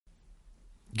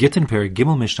Gittin Perek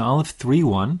Gimel Mishnah Aleph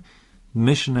 3:1.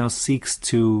 Mishnah now seeks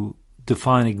to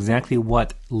define exactly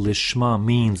what lishma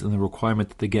means in the requirement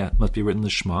that the get must be written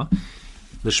lishma.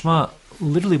 Lishma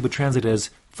literally would translate as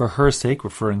for her sake,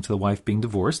 referring to the wife being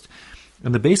divorced.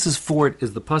 And the basis for it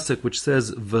is the pasuk which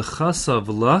says, V'chasav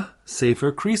la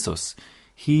sefer krisos.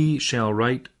 He shall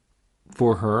write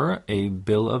for her a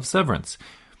bill of severance.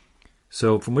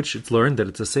 So from which it's learned that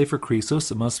it's a sefer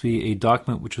krisos. It must be a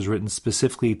document which was written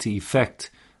specifically to effect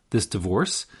this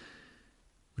divorce,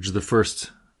 which is the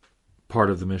first part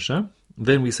of the Mishnah.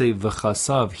 Then we say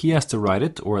v'chasav, he has to write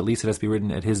it, or at least it has to be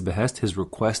written at his behest, his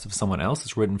request of someone else.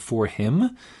 It's written for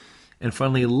him. And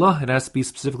finally, la, it has to be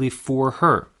specifically for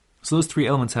her. So those three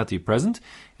elements have to be present,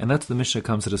 and that's what the Mishnah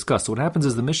comes to discuss. So what happens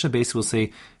is the Mishnah basically will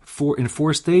say in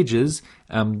four stages,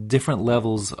 different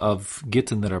levels of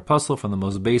Gittin that are puzzle, from the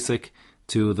most basic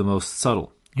to the most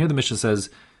subtle. Here the Mishnah says,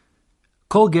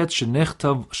 Kol get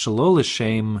shenechtav shelo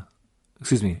l'shem,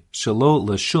 shelo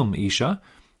l'shum isha,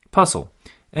 puzzle.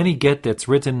 Any get that's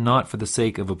written not for the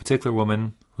sake of a particular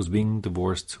woman who's being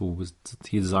divorced,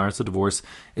 he desires to divorce,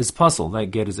 is puzzle. That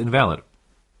get is invalid.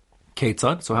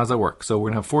 Ketzad, so how's that work? So we're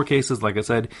going to have four cases, like I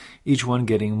said, each one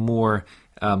getting more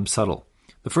subtle.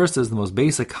 The first is the most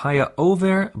basic, Haya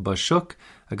over bashuk.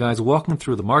 A guy's walking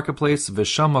through the marketplace,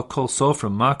 Veshama kol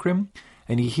sofrim makrim,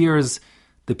 and he hears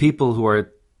the people who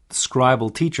are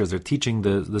scribal teachers. They're teaching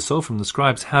the sofrim, the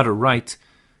scribes, how to write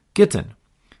Gittin.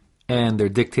 And they're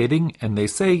dictating, and they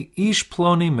say, Ish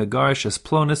ploni megarish es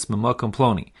plonis memakom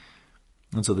ploni.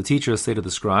 And so the teachers say to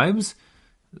the scribes,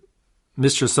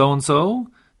 Mr. So-and-so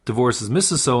divorces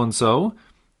Mrs. So-and-so,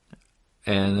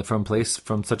 and from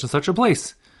such and such a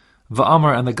place.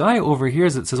 Va'amar, and the guy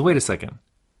overhears it, says, wait a second.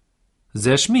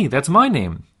 Zeshmi, that's my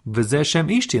name.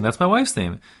 V'zeshem ishti, and that's my wife's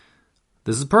name.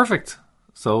 This is perfect.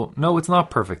 So, no, it's not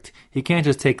perfect. He can't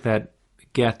just take that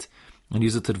get and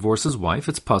use it to divorce his wife.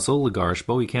 It's puzzle,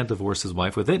 legarishbo. He can't divorce his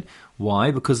wife with it.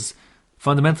 Why? Because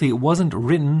fundamentally it wasn't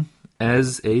written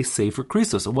as a sefer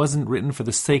krisos. It wasn't written for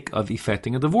the sake of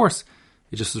effecting a divorce.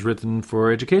 It just was written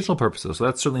for educational purposes. So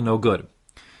that's certainly no good.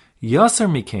 Yasser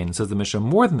mikain, says the Mishnah,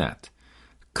 more than that.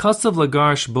 Kasav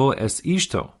lagarishbo es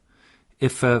ishto.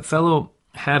 If a fellow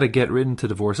had a get written to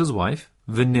divorce his wife,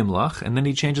 v'nimlach, and then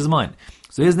he changed his mind.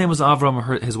 So his name was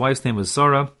Avram, his wife's name was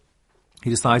Sarah. He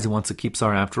decides he wants to keep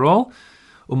Sarah after all.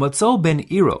 Umatzo ben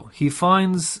Iro, he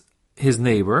finds his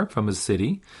neighbor from his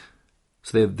city,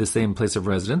 so they have the same place of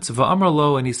residence. Va'amar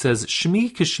lo, and he says, Shmi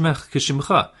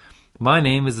kishimcha. My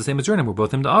name is the same as your name. We're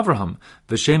both named Avraham.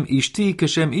 V'shem ishti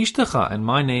kashem ishtecha. And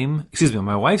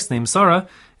my wife's name, Sarah,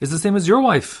 is the same as your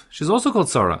wife. She's also called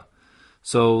Sarah.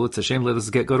 So it's a shame to let this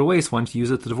get go to waste. Why don't you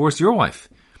use it to divorce your wife?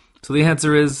 So the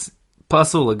answer is,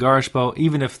 Pasul agarishbo,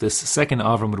 even if this second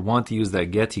Avram would want to use that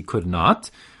get, he could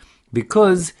not,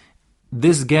 because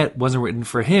this get wasn't written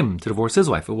for him to divorce his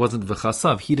wife. It wasn't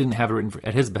v'chasav. He didn't have it written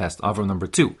at his behest, Avram number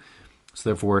 2. So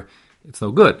therefore, it's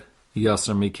no good.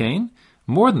 Yasser mikain.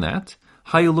 More than that,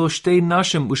 haylo shtei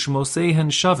nashim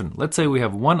ushmosehen shavin. Let's say we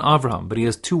have one Avraham, but he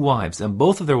has 2 wives, and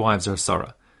both of their wives are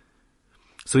Sarah.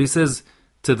 So he says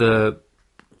to the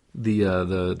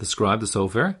scribe, the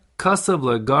sofer, kasav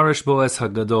lagarish boes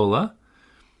hagadola.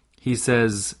 He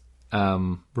says,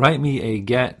 write me a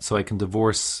get so I can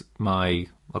divorce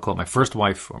I'll call it my first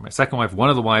wife or my second wife, one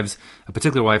of the wives, a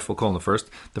particular wife, we'll call him the first.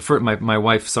 My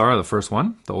wife Sarah, the first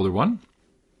one, the older one.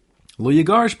 Lo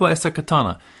yagarish bo esa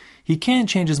katana. He can't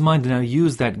change his mind to now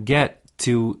use that get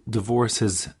to divorce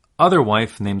his other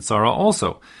wife named Sarah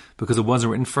also, because it wasn't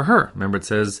written for her. Remember it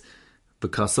says,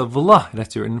 because of v'la, it has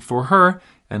to be written for her,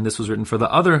 and this was written for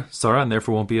the other Sarah, and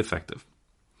therefore won't be effective.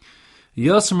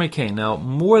 Yasser mekain. Now,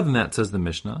 more than that, says the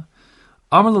Mishnah.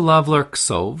 Amar l'lavlar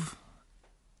ksov.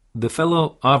 The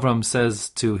fellow Avram says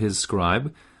to his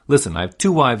scribe, listen, I have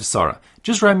 2 wives, Sarah.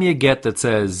 Just write me a get that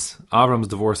says Avram's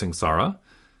divorcing Sarah.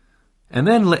 And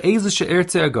then le'ez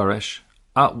she'ertze agaresh.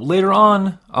 Later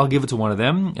on, I'll give it to one of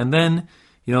them. And then,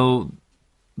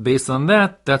 based on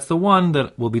that, that's the one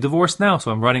that will be divorced now.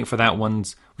 So I'm writing it for that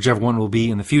one's, whichever one will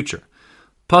be in the future.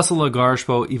 Pasal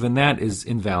agarshpo, even that is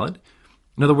invalid.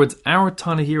 In other words, our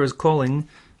Tana here is calling,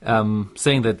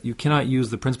 saying that you cannot use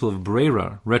the principle of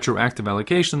Breira, retroactive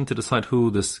allocation, to decide who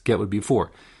this get would be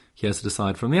for. He has to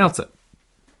decide from the outset.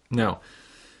 Now,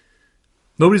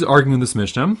 nobody's arguing this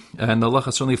Mishnah, and the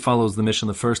halacha certainly follows the Mishnah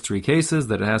in the first 3 cases,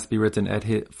 that it has to be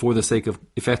written for the sake of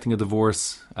effecting a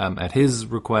divorce, at his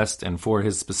request and for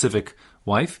his specific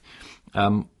wife.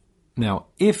 Now,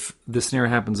 if the scenario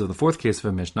happens in the 4th case of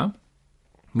a Mishnah,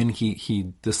 meaning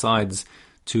he decides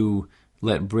to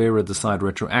let Brera decide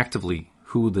retroactively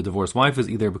who the divorced wife is,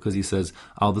 either because he says,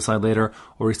 I'll decide later,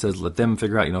 or he says, let them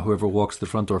figure out, whoever walks to the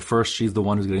front door first, she's the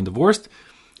one who's getting divorced.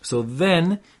 So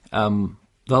then, the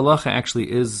halacha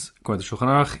actually is, according to Shulchan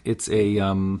Aruch, it's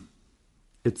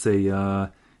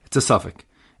a suffix.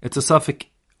 It's a suffix,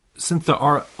 since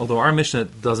although our Mishnah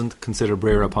doesn't consider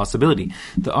Brera a possibility,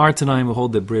 the Ar Tanaim will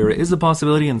hold that Brera is a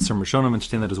possibility, and some Rishonim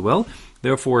understand that as well.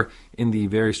 Therefore, in the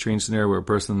very strange scenario where a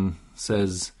person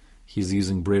says he's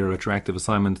using Brera retroactive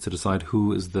assignment to decide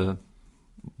who is the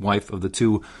wife of the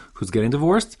two who's getting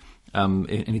divorced, and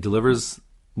he delivers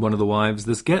one of the wives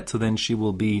this get, so then she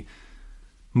will be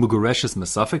Mugareshes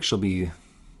Mesafik, she'll be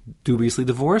dubiously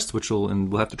divorced, and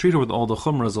we'll have to treat her with all the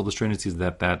chumras, all the strangencies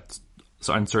that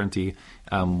uncertainty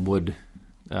would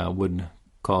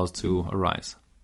cause to arise.